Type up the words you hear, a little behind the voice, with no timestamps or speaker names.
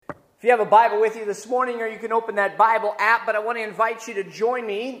If you have a Bible with you this morning, or you can open that Bible app, but I want to invite you to join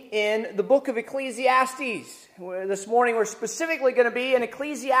me in the book of Ecclesiastes. This morning we're specifically going to be in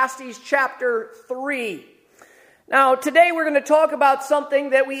Ecclesiastes chapter 3. Now today we're going to talk about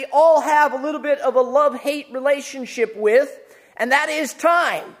something that we all have a little bit of a love-hate relationship with, and that is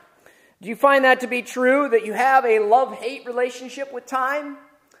time. Do you find that to be true, that you have a love-hate relationship with time?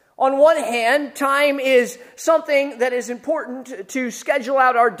 On one hand, time is something that is important to schedule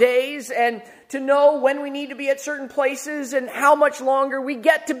out our days and to know when we need to be at certain places and how much longer we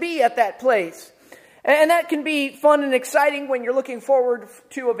get to be at that place. And that can be fun and exciting when you're looking forward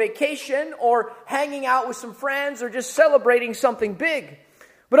to a vacation or hanging out with some friends or just celebrating something big.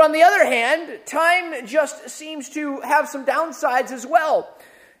 But on the other hand, time just seems to have some downsides as well.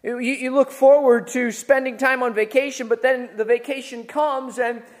 You look forward to spending time on vacation, but then the vacation comes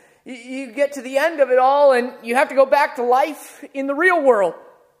and you get to the end of it all and you have to go back to life in the real world.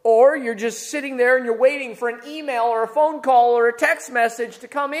 Or you're just sitting there and you're waiting for an email or a phone call or a text message to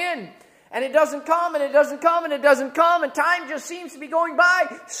come in. And it doesn't come, and it doesn't come, and it doesn't come, and time just seems to be going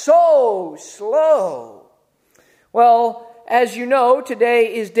by so slow. Well, as you know,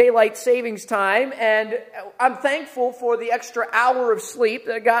 today is daylight savings time, and I'm thankful for the extra hour of sleep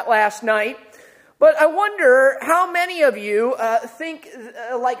that I got last night. But I wonder how many of you think,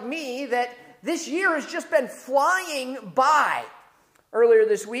 like me, that this year has just been flying by. Earlier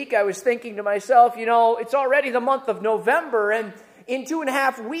this week, I was thinking to myself, it's already the month of November, and in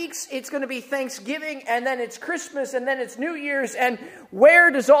 2.5 weeks, it's going to be Thanksgiving, and then it's Christmas, and then it's New Year's, and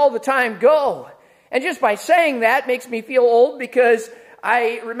where does all the time go? And just by saying that makes me feel old, because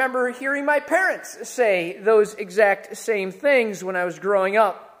I remember hearing my parents say those exact same things when I was growing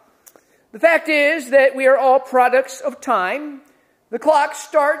up. The fact is that we are all products of time. The clock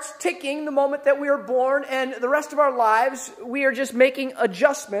starts ticking the moment that we are born, and the rest of our lives, we are just making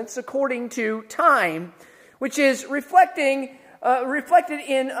adjustments according to time, which is reflected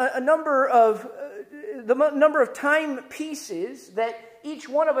in a number of the number of time pieces that each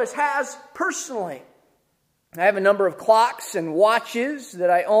one of us has personally. I have a number of clocks and watches that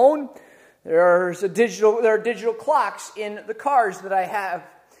I own. There are digital clocks in the cars that I have.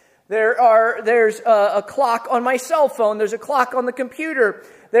 There's a clock on my cell phone. There's a clock on the computer.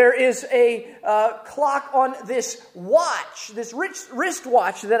 There is a clock on this watch, this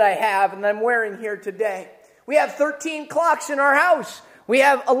wristwatch that I have and I'm wearing here today. We have 13 clocks in our house. We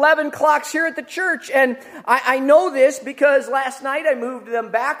have 11 clocks here at the church. And I know this because last night I moved them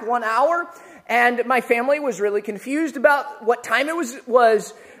back 1 hour. And my family was really confused about what time it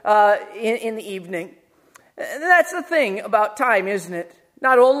was in the evening. And that's the thing about time, isn't it?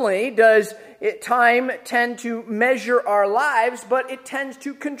 Not only does time tend to measure our lives, but it tends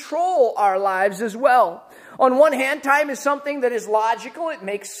to control our lives as well. On one hand, time is something that is logical. It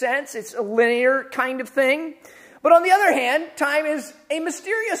makes sense. It's a linear kind of thing. But on the other hand, time is a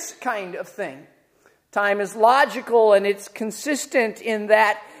mysterious kind of thing. Time is logical and it's consistent in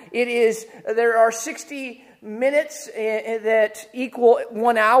that there are 60 minutes that equal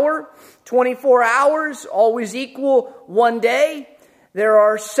 1 hour, 24 hours always equal 1 day. There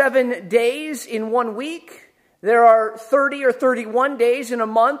are 7 days in 1 week. There are 30 or 31 days in a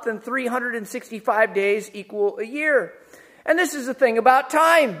month, and 365 days equal a year. And this is the thing about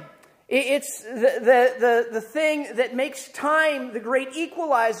time. It's the thing that makes time the great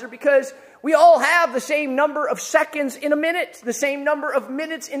equalizer, because we all have the same number of seconds in a minute, the same number of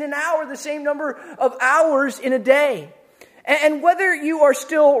minutes in an hour, the same number of hours in a day. And whether you are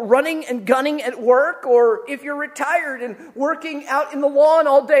still running and gunning at work, or if you're retired and working out in the lawn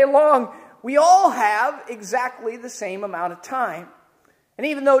all day long, we all have exactly the same amount of time. And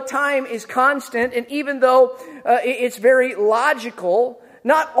even though time is constant, and even though it's very logical,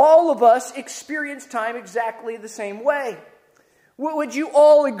 not all of us experience time exactly the same way. Would you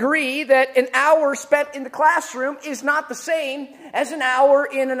all agree that an hour spent in the classroom is not the same as an hour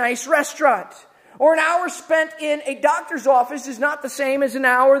in a nice restaurant? Or an hour spent in a doctor's office is not the same as an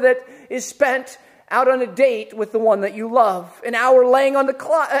hour that is spent out on a date with the one that you love. An hour laying on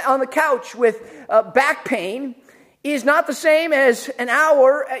the couch with back pain is not the same as an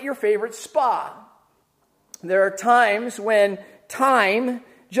hour at your favorite spa. There are times when time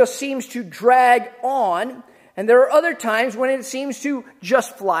just seems to drag on, and there are other times when it seems to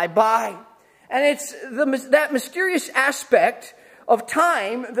just fly by. And it's that mysterious aspect of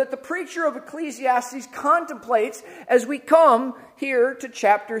time that the preacher of Ecclesiastes contemplates as we come here to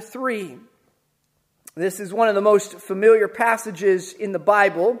chapter 3. This is one of the most familiar passages in the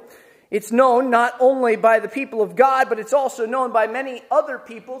Bible. It's known not only by the people of God, but it's also known by many other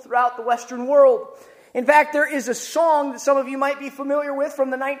people throughout the Western world. In fact, there is a song that some of you might be familiar with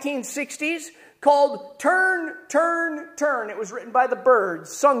from the 1960s called Turn, Turn, Turn. It was written by the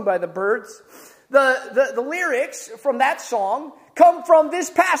Byrds, sung by the Byrds. The lyrics from that song come from this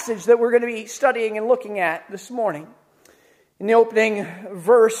passage that we're going to be studying and looking at this morning. In the opening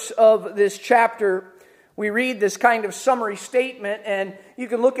verse of this chapter, we read this kind of summary statement, and you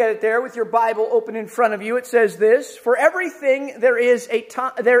can look at it there with your Bible open in front of you. It says this: for everything there is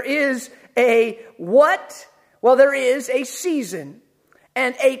a what? Well, there is a season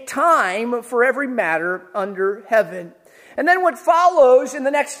and a time for every matter under heaven. And then what follows in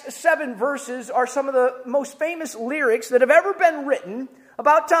the next 7 verses are some of the most famous lyrics that have ever been written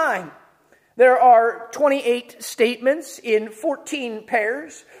about time. There are 28 statements in 14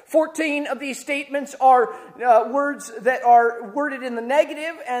 pairs. 14 of these statements are words that are worded in the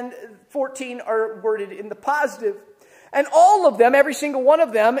negative, and 14 are worded in the positive. And all of them, every single one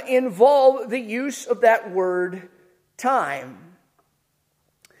of them, involve the use of that word time.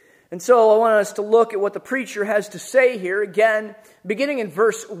 And so I want us to look at what the preacher has to say here. Again, beginning in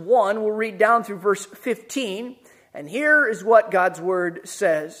verse 1, we'll read down through verse 15. And here is what God's word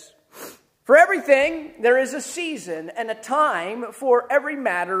says. For everything there is a season and a time for every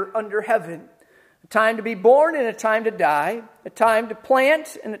matter under heaven. A time to be born and a time to die. A time to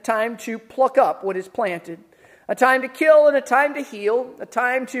plant and a time to pluck up what is planted. A time to kill and a time to heal. A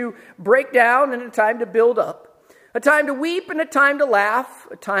time to break down and a time to build up. A time to weep and a time to laugh,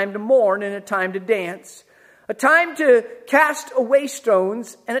 a time to mourn and a time to dance, a time to cast away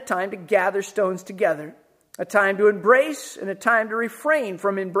stones and a time to gather stones together, a time to embrace and a time to refrain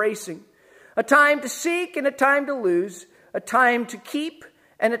from embracing, a time to seek and a time to lose, a time to keep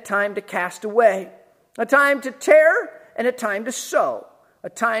and a time to cast away, a time to tear and a time to sow, a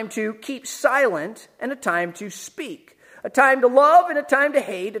time to keep silent and a time to speak, a time to love and a time to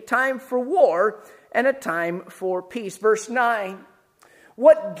hate, a time for war and a time for peace. Verse 9,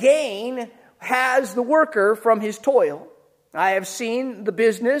 what gain has the worker from his toil? I have seen the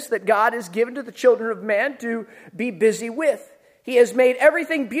business that God has given to the children of man to be busy with. He has made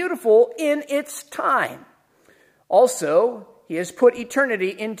everything beautiful in its time. Also, he has put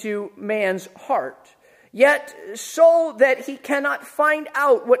eternity into man's heart. Yet, so that he cannot find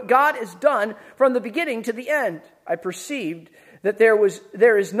out what God has done from the beginning to the end, I perceived that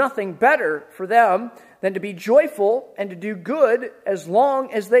there is nothing better for them than to be joyful and to do good as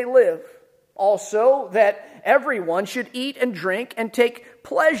long as they live. Also, that everyone should eat and drink and take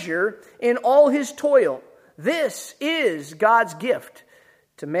pleasure in all his toil. This is God's gift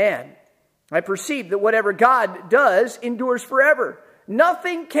to man. I perceive that whatever God does endures forever.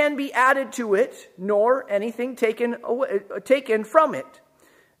 Nothing can be added to it, nor anything taken from it.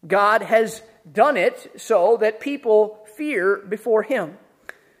 God has done it so that people fear before him.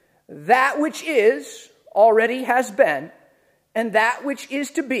 That which is already has been, and that which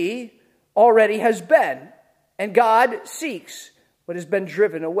is to be already has been, and God seeks what has been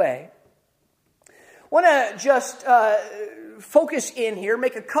driven away. I want to just focus in here,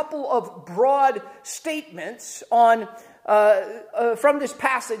 make a couple of broad statements on from this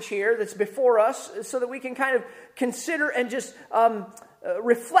passage here that's before us, so that we can kind of consider and just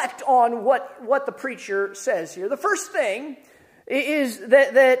reflect on what the preacher says here. The first thing is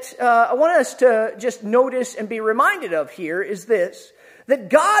that I want us to just notice and be reminded of here is this: that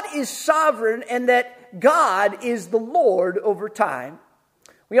God is sovereign and that God is the Lord over time.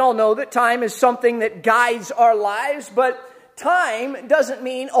 We all know that time is something that guides our lives, but time doesn't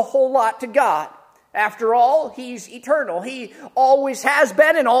mean a whole lot to God. After all, he's eternal. He always has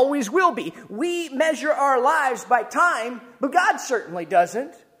been and always will be. We measure our lives by time, but God certainly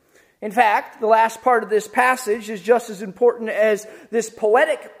doesn't. In fact, the last part of this passage is just as important as this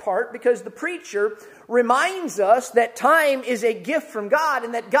poetic part, because the preacher reminds us that time is a gift from God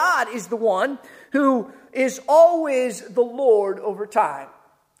and that God is the one who is always the Lord over time.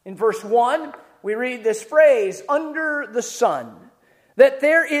 In verse 1, we read this phrase, under the sun. That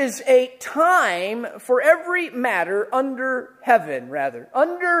there is a time for every matter under heaven,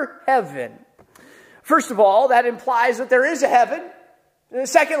 under heaven. First of all, that implies that there is a heaven. And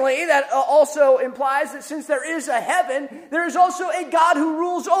secondly, that also implies that since there is a heaven, there is also a God who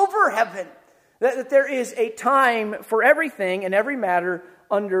rules over heaven. That there is a time for everything and every matter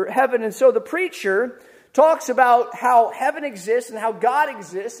under heaven. And so the preacher talks about how heaven exists and how God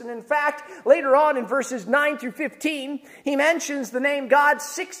exists. And in fact, later on in verses 9 through 15, he mentions the name God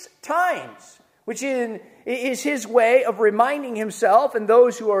 6 times. which is his way of reminding himself and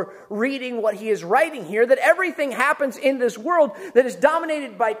those who are reading what he is writing here that everything happens in this world that is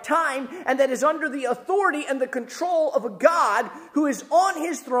dominated by time and that is under the authority and the control of a God who is on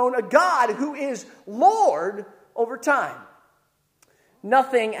his throne, a God who is Lord over time.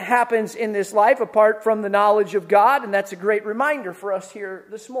 Nothing happens in this life apart from the knowledge of God, and that's a great reminder for us here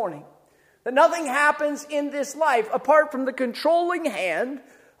this morning. That nothing happens in this life apart from the controlling hand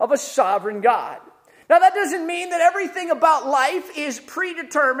of a sovereign God. Now, that doesn't mean that everything about life is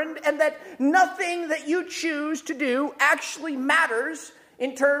predetermined and that nothing that you choose to do actually matters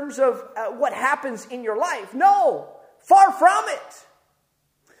in terms of what happens in your life. No, far from it.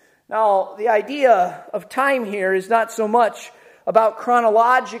 Now, the idea of time here is not so much about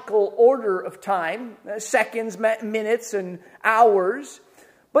chronological order of time, seconds, minutes, and hours,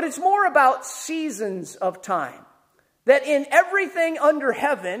 but it's more about seasons of time. That in everything under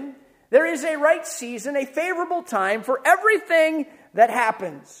heaven, there is a right season, a favorable time for everything that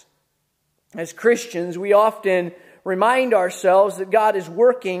happens. As Christians, we often remind ourselves that God is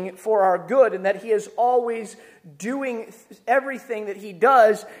working for our good and that he is always doing everything that he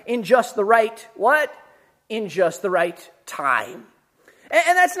does in just the right, what? In just the right time.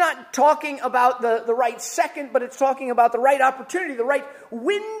 And that's not talking about the right second, but it's talking about the right opportunity, the right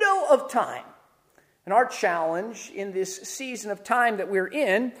window of time. And our challenge in this season of time that we're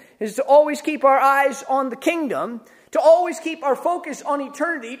in is to always keep our eyes on the kingdom, to always keep our focus on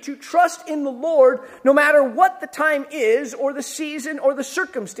eternity, to trust in the Lord no matter what the time is or the season or the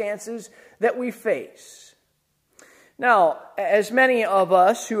circumstances that we face. Now, as many of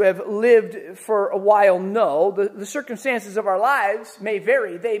us who have lived for a while know, the circumstances of our lives may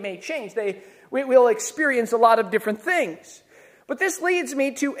vary. They may change. We will experience a lot of different things. But this leads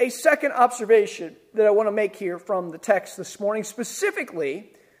me to a second observation that I want to make here from the text this morning,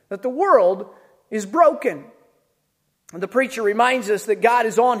 specifically that the world is broken. And the preacher reminds us that God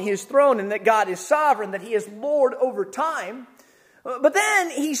is on his throne and that God is sovereign, that he is Lord over time. But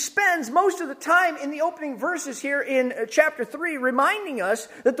then he spends most of the time in the opening verses here in chapter 3 reminding us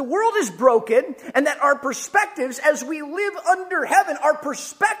that the world is broken and that our perspectives as we live under heaven, our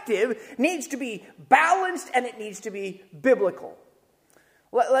perspective needs to be balanced and it needs to be biblical.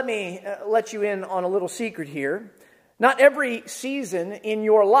 Let me let you in on a little secret here. Not every season in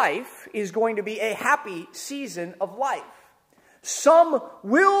your life is going to be a happy season of life. Some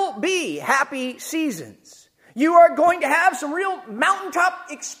will be happy seasons. You are going to have some real mountaintop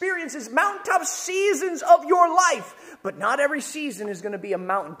experiences, mountaintop seasons of your life. But not every season is going to be a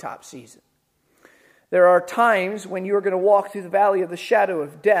mountaintop season. There are times when you are going to walk through the valley of the shadow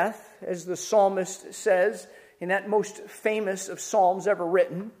of death, as the psalmist says in that most famous of psalms ever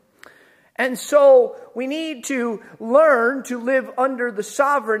written. And so we need to learn to live under the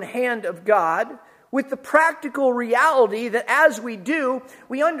sovereign hand of God, with the practical reality that as we do,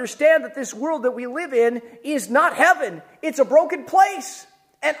 we understand that this world that we live in is not heaven. It's a broken place.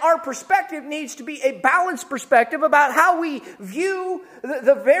 And our perspective needs to be a balanced perspective about how we view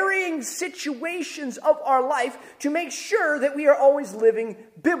the varying situations of our life to make sure that we are always living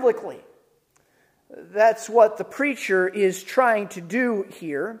biblically. That's what the preacher is trying to do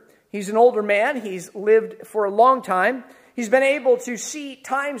here. He's an older man. He's lived for a long time. He's been able to see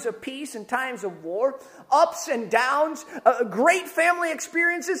times of peace and times of war, ups and downs, great family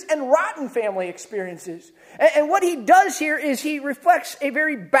experiences and rotten family experiences. And what he does here is he reflects a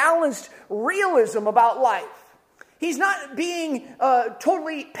very balanced realism about life. He's not being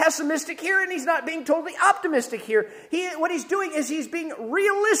totally pessimistic here, and he's not being totally optimistic here. What he's doing is he's being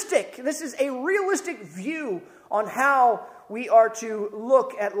realistic. This is a realistic view on how we are to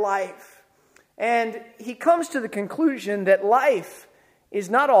look at life. And he comes to the conclusion that life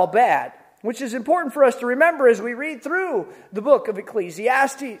is not all bad, which is important for us to remember as we read through the book of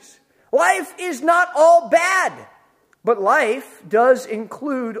Ecclesiastes. Life is not all bad, but life does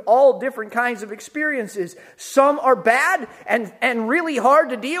include all different kinds of experiences. Some are bad and really hard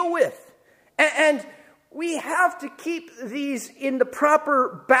to deal with. And we have to keep these in the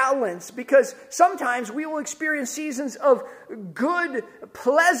proper balance, because sometimes we will experience seasons of good,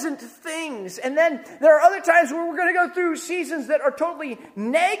 pleasant things. And then there are other times where we're going to go through seasons that are totally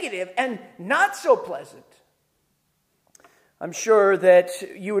negative and not so pleasant. I'm sure that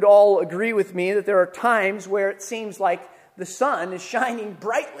you would all agree with me that there are times where it seems like the sun is shining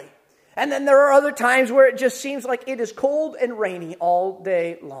brightly. And then there are other times where it just seems like it is cold and rainy all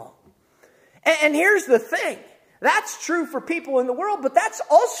day long. And here's the thing. That's true for people in the world, but that's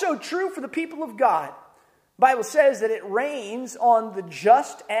also true for the people of God. The Bible says that it rains on the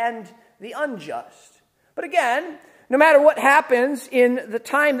just and the unjust. But again, no matter what happens in the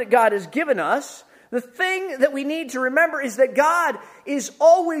time that God has given us, the thing that we need to remember is that God is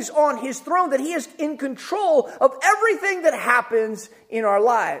always on His throne, that He is in control of everything that happens in our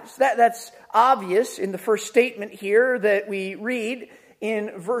lives. That's obvious in the first statement here that we read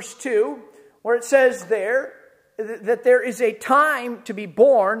in verse 2, where it says there that there is a time to be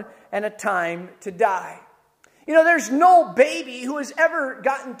born and a time to die. You know, there's no baby who has ever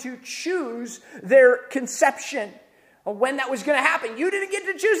gotten to choose their conception, or when that was going to happen. You didn't get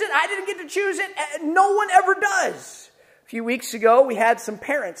to choose it. I didn't get to choose it. No one ever does. A few weeks ago, we had some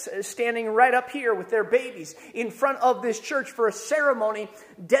parents standing right up here with their babies in front of this church for a ceremony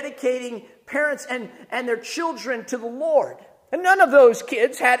dedicating parents and their children to the Lord. And none of those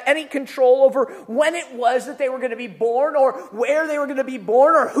kids had any control over when it was that they were going to be born, or where they were going to be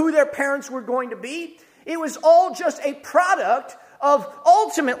born, or who their parents were going to be. It was all just a product of,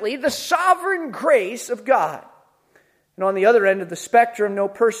 ultimately, the sovereign grace of God. And on the other end of the spectrum, no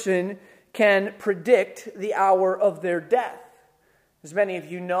person can predict the hour of their death. As many of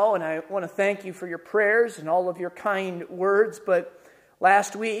you know, and I want to thank you for your prayers and all of your kind words, but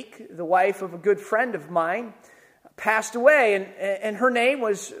last week, the wife of a good friend of mine passed away, and her name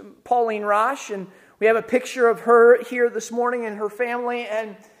was Pauline Roche, and we have a picture of her here this morning and her family,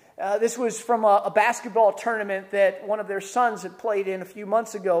 and this was from a basketball tournament that one of their sons had played in a few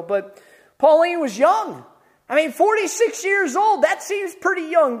months ago. But Pauline was young. 46 years old, that seems pretty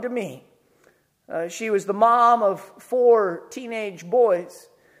young to me. She was the mom of 4 teenage boys.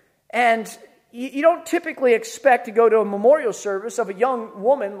 And you don't typically expect to go to a memorial service of a young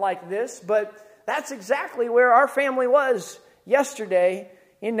woman like this, but that's exactly where our family was yesterday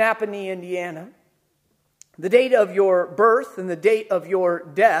in Napanee, Indiana. The date of your birth and the date of your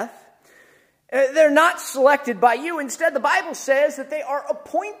death, they're not selected by you. Instead, the Bible says that they are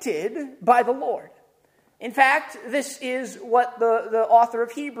appointed by the Lord. In fact, this is what the author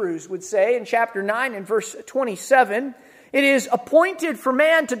of Hebrews would say in chapter 9 and verse 27. It is appointed for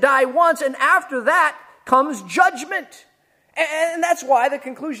man to die once, and after that comes judgment. And that's why the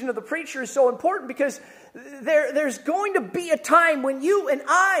conclusion of the preacher is so important, because there's going to be a time when you and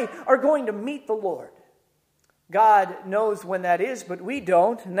I are going to meet the Lord. God knows when that is, but we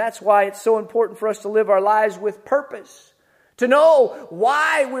don't, and that's why it's so important for us to live our lives with purpose. To know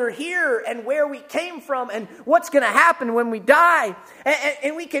why we're here and where we came from and what's going to happen when we die.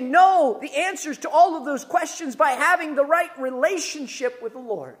 And we can know the answers to all of those questions by having the right relationship with the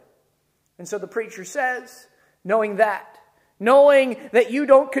Lord. And so the preacher says, knowing that you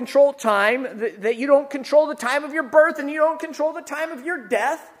don't control time, that you don't control the time of your birth, and you don't control the time of your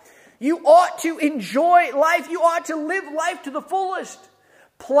death, you ought to enjoy life. You ought to live life to the fullest.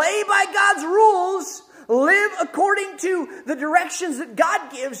 Play by God's rules. Live according to the directions that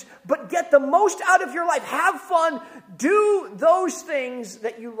God gives, but get the most out of your life. Have fun. Do those things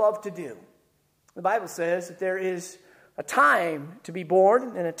that you love to do. The Bible says that there is a time to be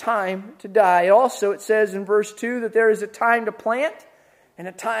born and a time to die. Also, it says in verse 2 that there is a time to plant and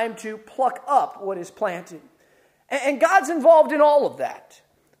a time to pluck up what is planted. And God's involved in all of that.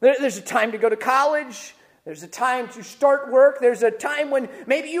 There's a time to go to college. There's a time to start work. There's a time when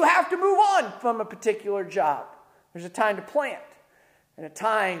maybe you have to move on from a particular job. There's a time to plant and a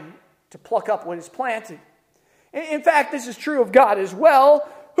time to pluck up what is planted. In fact, this is true of God as well.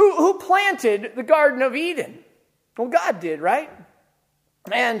 Who planted the Garden of Eden? Well, God did, right?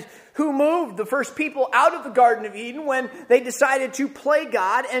 And who moved the first people out of the Garden of Eden when they decided to play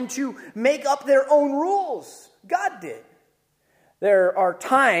God and to make up their own rules? God did. There are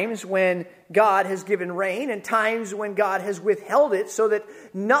times when God has given rain and times when God has withheld it so that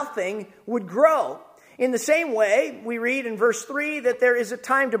nothing would grow. In the same way, we read in verse 3 that there is a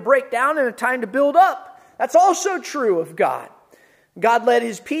time to break down and a time to build up. That's also true of God. God led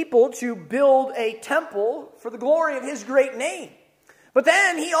His people to build a temple for the glory of His great name. But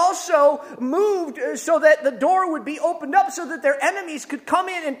then He also moved so that the door would be opened up so that their enemies could come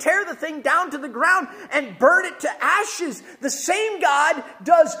in and tear the thing down to the ground and burn it to ashes. The same God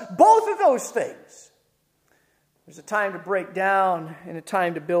does both of those things. There's a time to break down and a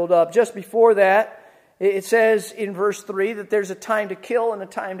time to build up. Just before that, it says in verse 3 that there's a time to kill and a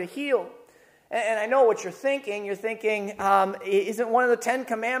time to heal. And I know what you're thinking. You're thinking, isn't one of the 10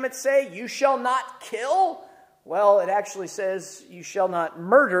 Commandments say, you shall not kill? Well, it actually says you shall not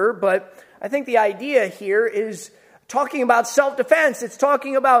murder, but I think the idea here is talking about self-defense. It's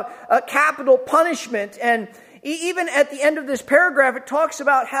talking about capital punishment. And even at the end of this paragraph, it talks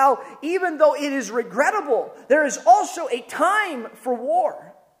about how even though it is regrettable, there is also a time for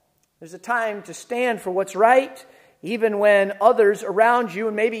war. There's a time to stand for what's right even when others around you,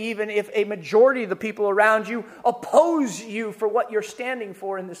 and maybe even if a majority of the people around you, oppose you for what you're standing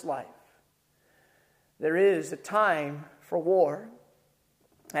for in this life. There is a time for war.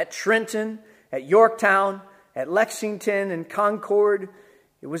 At Trenton, at Yorktown, at Lexington and Concord,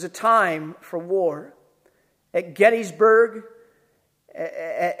 it was a time for war. At Gettysburg,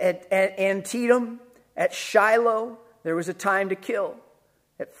 at Antietam, at Shiloh, there was a time to kill.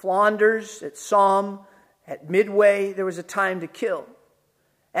 At Flanders, at Somme, at Midway, there was a time to kill.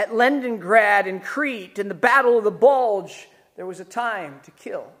 At Leningrad and Crete, in the Battle of the Bulge, there was a time to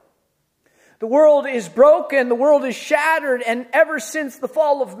kill. The world is broken, the world is shattered, and ever since the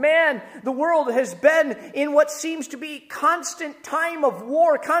fall of man, the world has been in what seems to be constant time of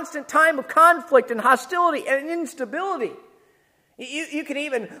war, constant time of conflict and hostility and instability. You can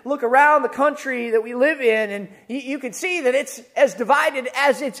even look around the country that we live in, and you can see that it's as divided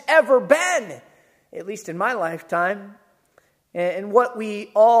as it's ever been, at least in my lifetime. And what we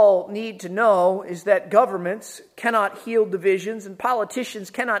all need to know is that governments cannot heal divisions, and politicians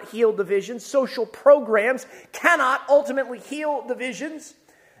cannot heal divisions. Social programs cannot ultimately heal divisions.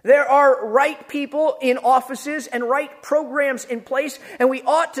 There are right people in offices and right programs in place, and we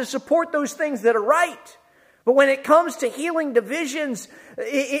ought to support those things that are right. But when it comes to healing divisions,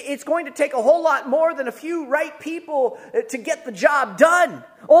 it's going to take a whole lot more than a few right people to get the job done.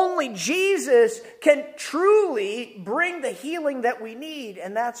 Only Jesus can truly bring the healing that we need.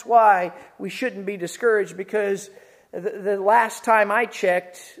 And that's why we shouldn't be discouraged, because the last time I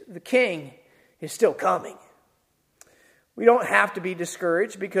checked, the King is still coming. We don't have to be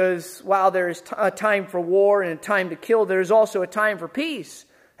discouraged, because while there is a time for war and a time to kill, there is also a time for peace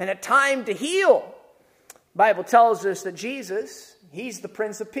and a time to heal. The Bible tells us that Jesus, He's the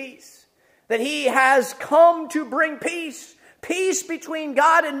Prince of Peace. That He has come to bring peace. Peace between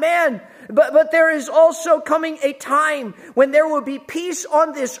God and man. But there is also coming a time when there will be peace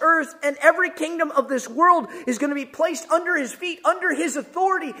on this earth, and every kingdom of this world is going to be placed under His feet, under His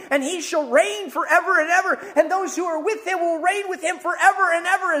authority, and He shall reign forever and ever. And those who are with Him will reign with Him forever and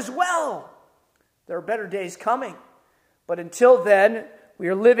ever as well. There are better days coming. But until then, we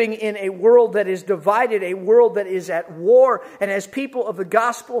are living in a world that is divided, a world that is at war. And as people of the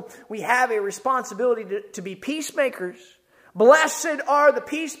gospel, we have a responsibility to be peacemakers. Blessed are the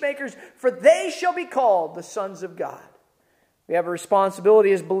peacemakers, for they shall be called the sons of God. We have a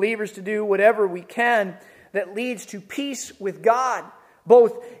responsibility as believers to do whatever we can that leads to peace with God,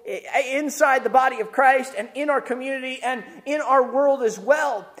 both inside the body of Christ and in our community and in our world as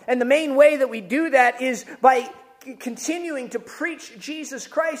well. And the main way that we do that is by continuing to preach Jesus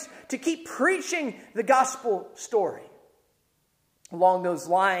Christ, to keep preaching the gospel story. Along those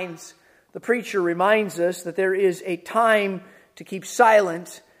lines, the preacher reminds us that there is a time to keep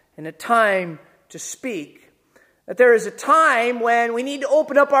silent and a time to speak. That there is a time when we need to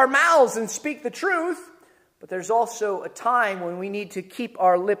open up our mouths and speak the truth, but there's also a time when we need to keep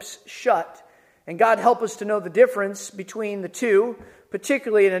our lips shut. And God help us to know the difference between the two,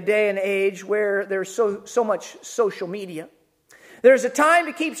 particularly in a day and age where there's so much social media. There's a time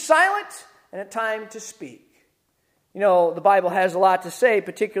to keep silent and a time to speak. You know, the Bible has a lot to say,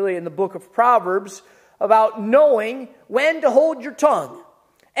 particularly in the book of Proverbs, about knowing when to hold your tongue.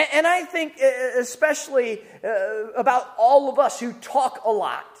 And I think especially about all of us who talk a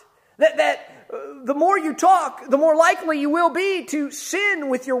lot, that the more you talk, the more likely you will be to sin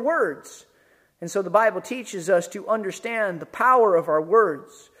with your words. And so the Bible teaches us to understand the power of our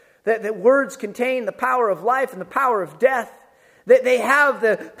words, that words contain the power of life and the power of death, that they have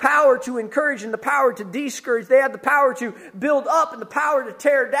the power to encourage and the power to discourage, they have the power to build up and the power to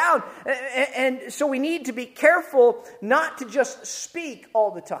tear down. And so we need to be careful not to just speak all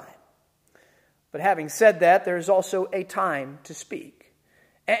the time. But having said that, there is also a time to speak.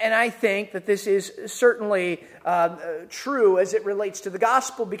 And I think that this is certainly true as it relates to the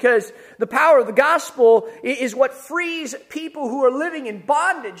gospel, because the power of the gospel is what frees people who are living in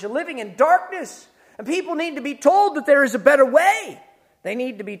bondage and living in darkness. And people need to be told that there is a better way. They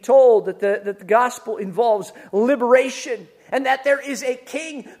need to be told that the gospel involves liberation, and that there is a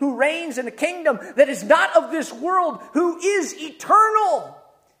king who reigns in a kingdom that is not of this world, who is eternal.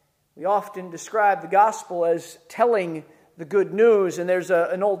 We often describe the gospel as telling the good news, and there's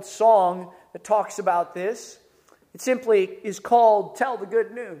an old song that talks about this. It simply is called "Tell the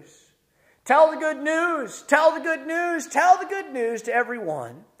Good News." Tell the good news, tell the good news, tell the good news to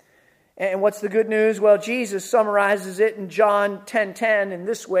everyone. And what's the good news? Well, Jesus summarizes it in John 10:10 in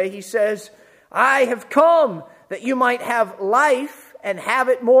this way. He says, "I have come that you might have life and have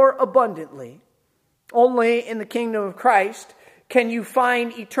it more abundantly." Only in the kingdom of Christ can you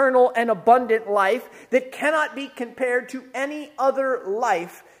find eternal and abundant life that cannot be compared to any other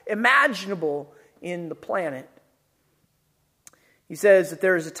life imaginable in the planet. He says that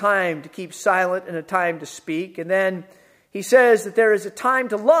there is a time to keep silent and a time to speak. And then he says that there is a time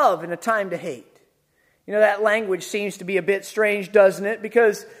to love and a time to hate. You know, that language seems to be a bit strange, doesn't it?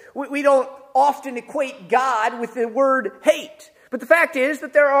 Because we don't often equate God with the word hate. But the fact is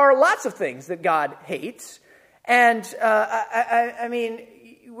that there are lots of things that God hates. And I mean,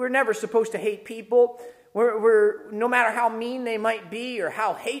 we're never supposed to hate people. We're no matter how mean they might be or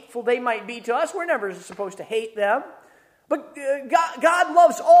how hateful they might be to us, we're never supposed to hate them. But God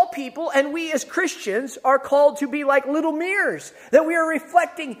loves all people, and we as Christians are called to be like little mirrors, that we are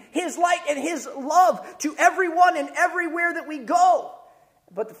reflecting His light and His love to everyone and everywhere that we go.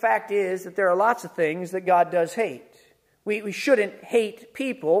 But the fact is that there are lots of things that God does hate. We shouldn't hate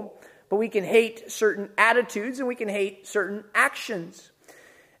people, but we can hate certain attitudes and we can hate certain actions.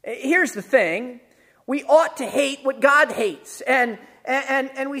 Here's the thing. We ought to hate what God hates. And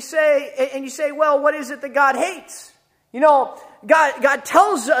we say, and you say, well, what is it that God hates? You know, God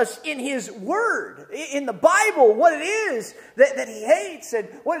tells us in His Word, in the Bible, what it is that He hates and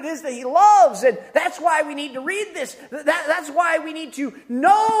what it is that He loves. And that's why we need to read this. That's why we need to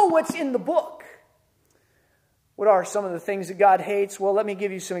know what's in the book. What are some of the things that God hates? Well, let me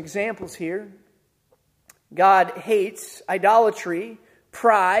give you some examples here. God hates idolatry,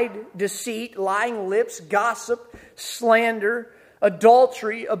 pride, deceit, lying lips, gossip, slander,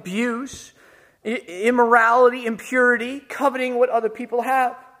 adultery, abuse, immorality, impurity, coveting what other people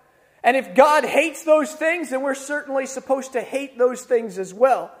have. And if God hates those things, then we're certainly supposed to hate those things as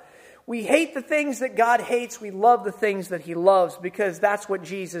well. We hate the things that God hates. We love the things that He loves, because that's what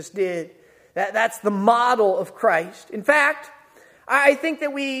Jesus did. That's the model of Christ. In fact, I think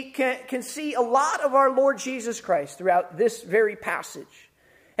that we can see a lot of our Lord Jesus Christ throughout this very passage.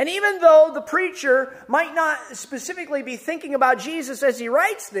 And even though the preacher might not specifically be thinking about Jesus as he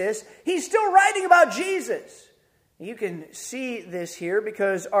writes this, he's still writing about Jesus. You can see this here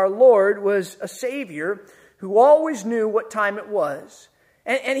because our Lord was a Savior who always knew what time it was.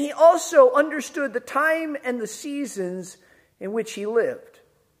 And He also understood the time and the seasons in which He lived.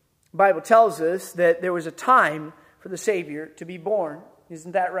 The Bible tells us that there was a time for the Savior to be born.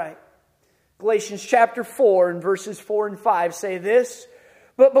 Isn't that right? Galatians chapter 4 and verses 4 and 5 say this.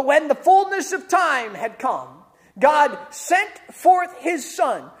 But when the fullness of time had come, God sent forth His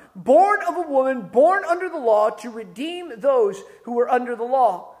Son, born of a woman, born under the law, to redeem those who were under the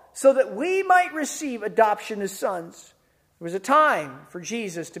law, so that we might receive adoption as sons. There was a time for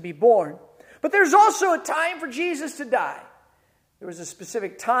Jesus to be born. But there's also a time for Jesus to die. There was a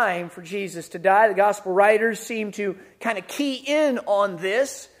specific time for Jesus to die. The gospel writers seem to kind of key in on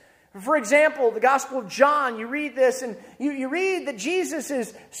this. For example, the Gospel of John, you read this and you read that Jesus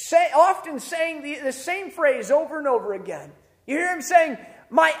is often saying the same phrase over and over again. You hear Him saying,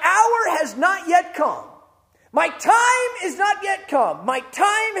 my hour has not yet come. My time is not yet come. My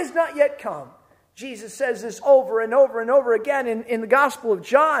time has not yet come. Jesus says this over and over and over again in the Gospel of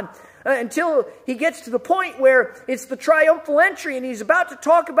John until He gets to the point where it's the triumphal entry and He's about to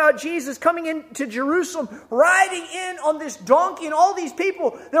talk about Jesus coming into Jerusalem, riding in on this donkey, and all these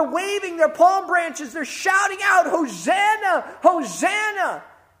people, they're waving their palm branches, they're shouting out, Hosanna, Hosanna.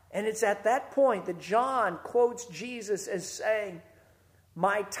 And it's at that point that John quotes Jesus as saying,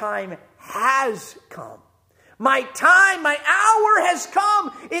 my time has come. My time, my hour has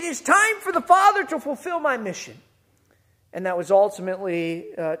come. It is time for the Father to fulfill my mission. And that was ultimately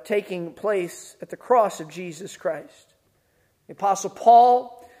taking place at the cross of Jesus Christ. The Apostle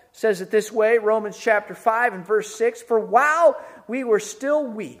Paul says it this way, Romans chapter 5 and verse 6, for while we were still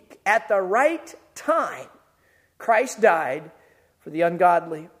weak, at the right time, Christ died for the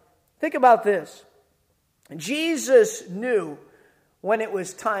ungodly. Think about this. Jesus knew when it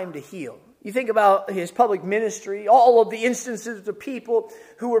was time to heal. You think about His public ministry, all of the instances of people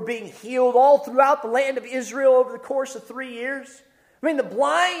who were being healed all throughout the land of Israel over the course of 3 years. I mean, the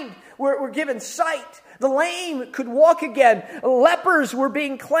blind were given sight. The lame could walk again. Lepers were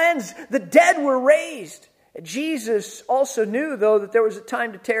being cleansed. The dead were raised. Jesus also knew, though, that there was a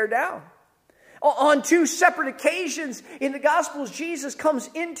time to tear down. On 2 separate occasions in the Gospels, Jesus comes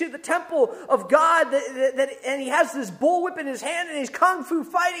into the temple of God and He has this bullwhip in His hand and He's kung fu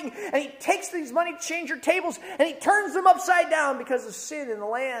fighting, and He takes these money changer tables and He turns them upside down because of sin in the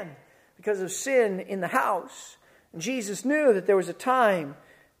land, because of sin in the house. And Jesus knew that there was a time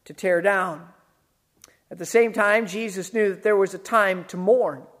to tear down. At the same time, Jesus knew that there was a time to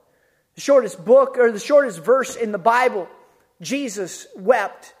mourn. The shortest book, or the shortest verse in the Bible, Jesus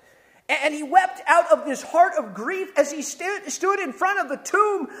wept. And he wept out of this heart of grief as he stood in front of the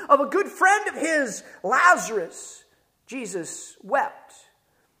tomb of a good friend of his, Lazarus. Jesus wept.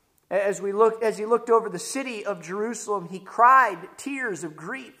 As he looked over the city of Jerusalem, he cried tears of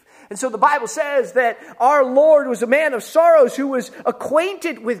grief. And so the Bible says that our Lord was a man of sorrows who was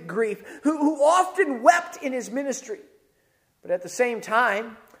acquainted with grief, who often wept in his ministry. But at the same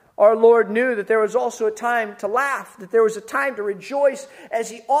time, our Lord knew that there was also a time to laugh, that there was a time to rejoice, as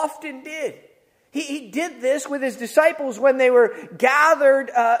he often did. He did this with his disciples when they were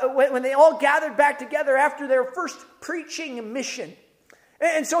gathered, when they all gathered back together after their first preaching mission.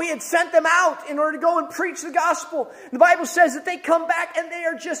 And so he had sent them out in order to go and preach the gospel. The Bible says that they come back and they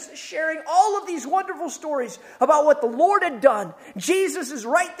are just sharing all of these wonderful stories about what the Lord had done. Jesus is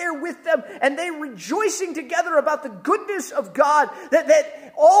right there with them, and they're rejoicing together about the goodness of God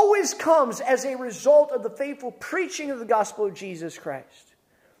that always comes as a result of the faithful preaching of the gospel of Jesus Christ.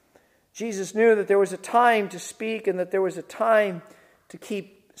 Jesus knew that there was a time to speak and that there was a time to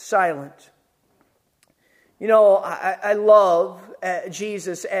keep silent. You know, I love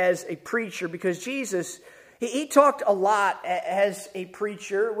Jesus as a preacher, because Jesus, he talked a lot as a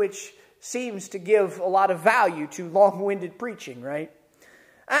preacher, which seems to give a lot of value to long-winded preaching, right?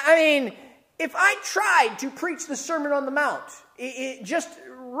 I mean, if I tried to preach the Sermon on the Mount, just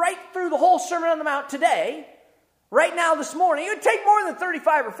right through the whole Sermon on the Mount today, right now this morning, it would take more than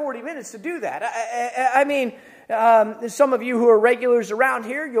 35 or 40 minutes to do that. I mean, some of you who are regulars around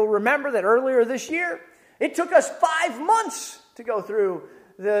here, you'll remember that earlier this year, it took us 5 months to go through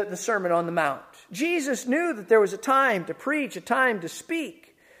the Sermon on the Mount. Jesus knew that there was a time to preach, a time to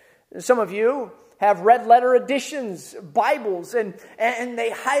speak. Some of you have red letter editions, Bibles, and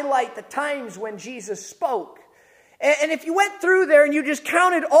they highlight the times when Jesus spoke. And if you went through there and you just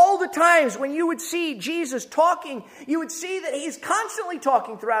counted all the times when you would see Jesus talking, you would see that he's constantly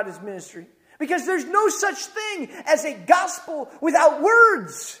talking throughout his ministry. Because there's no such thing as a gospel without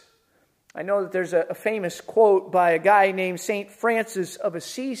words. I know that there's a famous quote by a guy named St. Francis of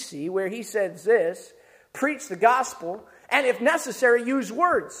Assisi where he says this: preach the gospel, and if necessary, use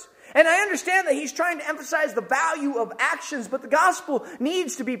words. And I understand that he's trying to emphasize the value of actions, but the gospel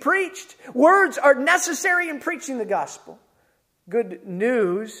needs to be preached. Words are necessary in preaching the gospel. Good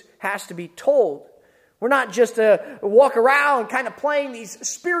news has to be told. We're not just to walk around kind of playing these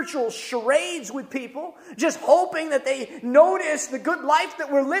spiritual charades with people, just hoping that they notice the good life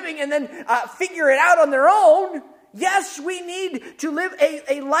that we're living and then figure it out on their own. Yes, we need to live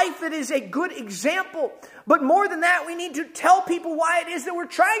a life that is a good example. But more than that, we need to tell people why it is that we're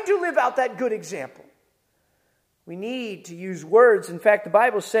trying to live out that good example. We need to use words. In fact, the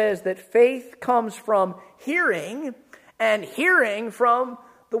Bible says that faith comes from hearing, and hearing from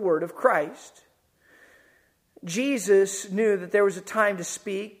the word of Christ. Jesus knew that there was a time to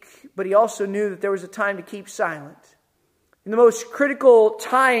speak, but he also knew that there was a time to keep silent. In the most critical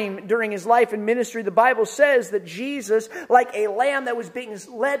time during his life and ministry, the Bible says that Jesus, like a lamb that was being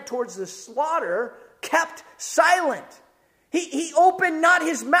led towards the slaughter, kept silent. He opened not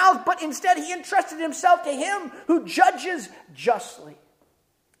his mouth, but instead he entrusted himself to him who judges justly.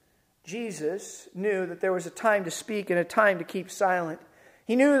 Jesus knew that there was a time to speak and a time to keep silent.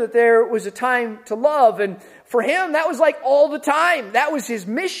 He knew that there was a time to love, and for him, that was like all the time. That was his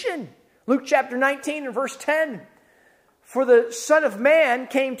mission. Luke chapter 19 and verse 10. For the Son of Man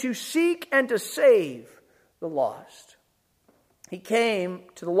came to seek and to save the lost. He came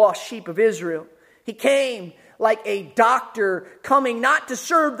to the lost sheep of Israel. He came like a doctor coming not to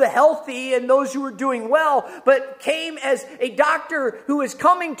serve the healthy and those who are doing well, but came as a doctor who is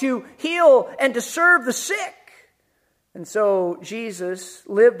coming to heal and to serve the sick. And so Jesus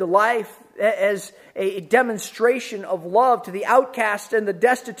lived a life as a demonstration of love to the outcast and the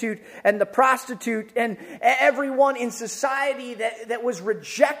destitute and the prostitute and everyone in society that was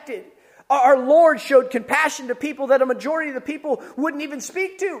rejected. Our Lord showed compassion to people that a majority of the people wouldn't even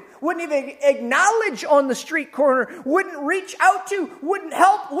speak to, wouldn't even acknowledge on the street corner, wouldn't reach out to, wouldn't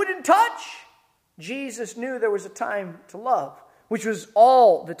help, wouldn't touch. Jesus knew there was a time to love, which was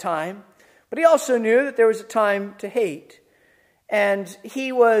all the time. But he also knew that there was a time to hate. And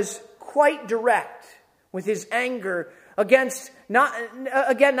he was quite direct with his anger against, not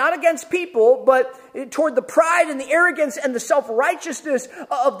against people, but toward the pride and the arrogance and the self-righteousness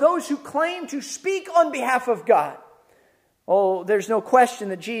of those who claim to speak on behalf of God. Oh, there's no question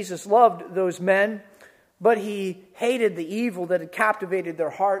that Jesus loved those men, but he hated the evil that had captivated their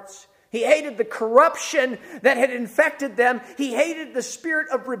hearts. He hated the corruption that had infected them. He hated the spirit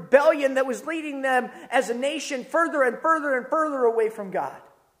of rebellion that was leading them as a nation further and further and further away from God.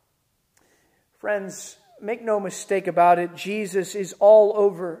 Friends, make no mistake about it, Jesus is all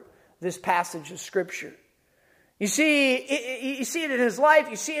over this passage of Scripture. You see it in his life,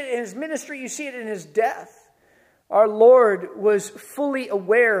 you see it in his ministry, you see it in his death. Our Lord was fully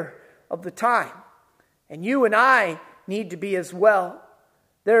aware of the time. And you and I need to be as well.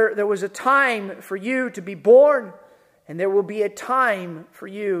 There was a time for you to be born, and there will be a time for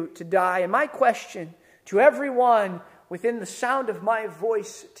you to die. And my question to everyone within the sound of my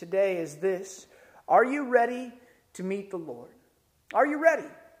voice today is this: are you ready to meet the Lord? Are you ready?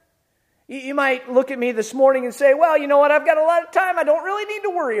 You might look at me this morning and say, well, you know what, I've got a lot of time. I don't really need to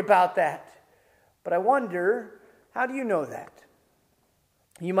worry about that. But I wonder, how do you know that?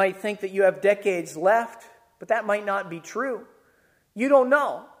 You might think that you have decades left, but that might not be true. You don't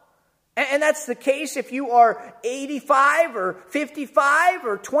know. And that's the case if you are 85 or 55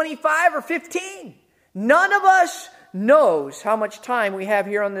 or 25 or 15. None of us knows how much time we have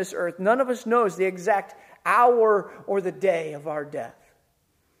here on this earth. None of us knows the exact hour or the day of our death.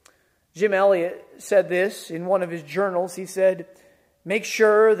 Jim Elliot said this in one of his journals. He said, make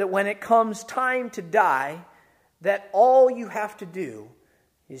sure that when it comes time to die, that all you have to do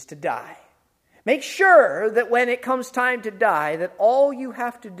is to die. Make sure that when it comes time to die, that all you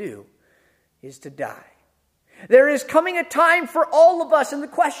have to do is to die. There is coming a time for all of us, and the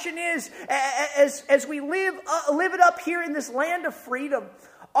question is, as we live it up here in this land of freedom,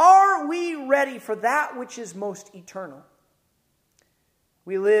 are we ready for that which is most eternal?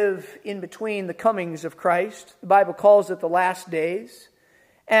 We live in between the comings of Christ. The Bible calls it the last days.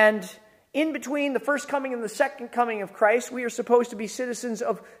 And in between the first coming and the second coming of Christ, we are supposed to be citizens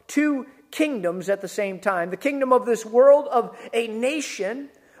of two kingdoms at the same time. The kingdom of this world, of a nation.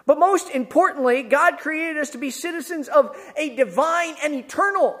 But most importantly, God created us to be citizens of a divine and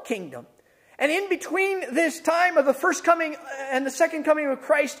eternal kingdom. And in between this time of the first coming and the second coming of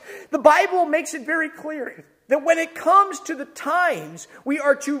Christ, the Bible makes it very clear that when it comes to the times, we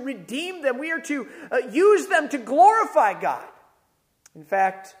are to redeem them. We are to use them to glorify God. In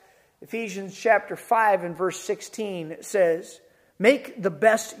fact, Ephesians chapter 5 and verse 16 says, make the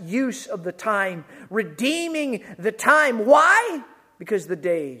best use of the time, redeeming the time. Why? Because the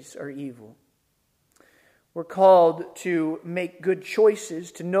days are evil. We're called to make good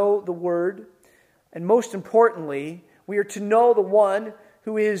choices, to know the Word, and most importantly, we are to know the one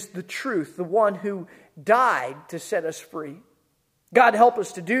who is the truth, the one who died to set us free. God help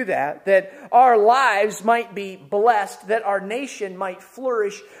us to do that our lives might be blessed, that our nation might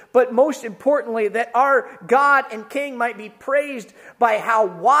flourish, but most importantly, that our God and King might be praised by how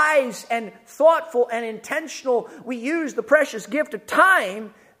wise and thoughtful and intentional we use the precious gift of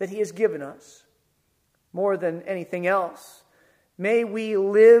time that He has given us. More than anything else, may we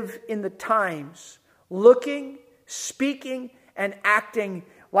live in the times, looking, speaking, and acting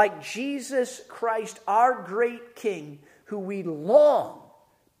like Jesus Christ, our great King, who we long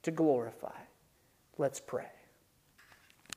to glorify. Let's pray.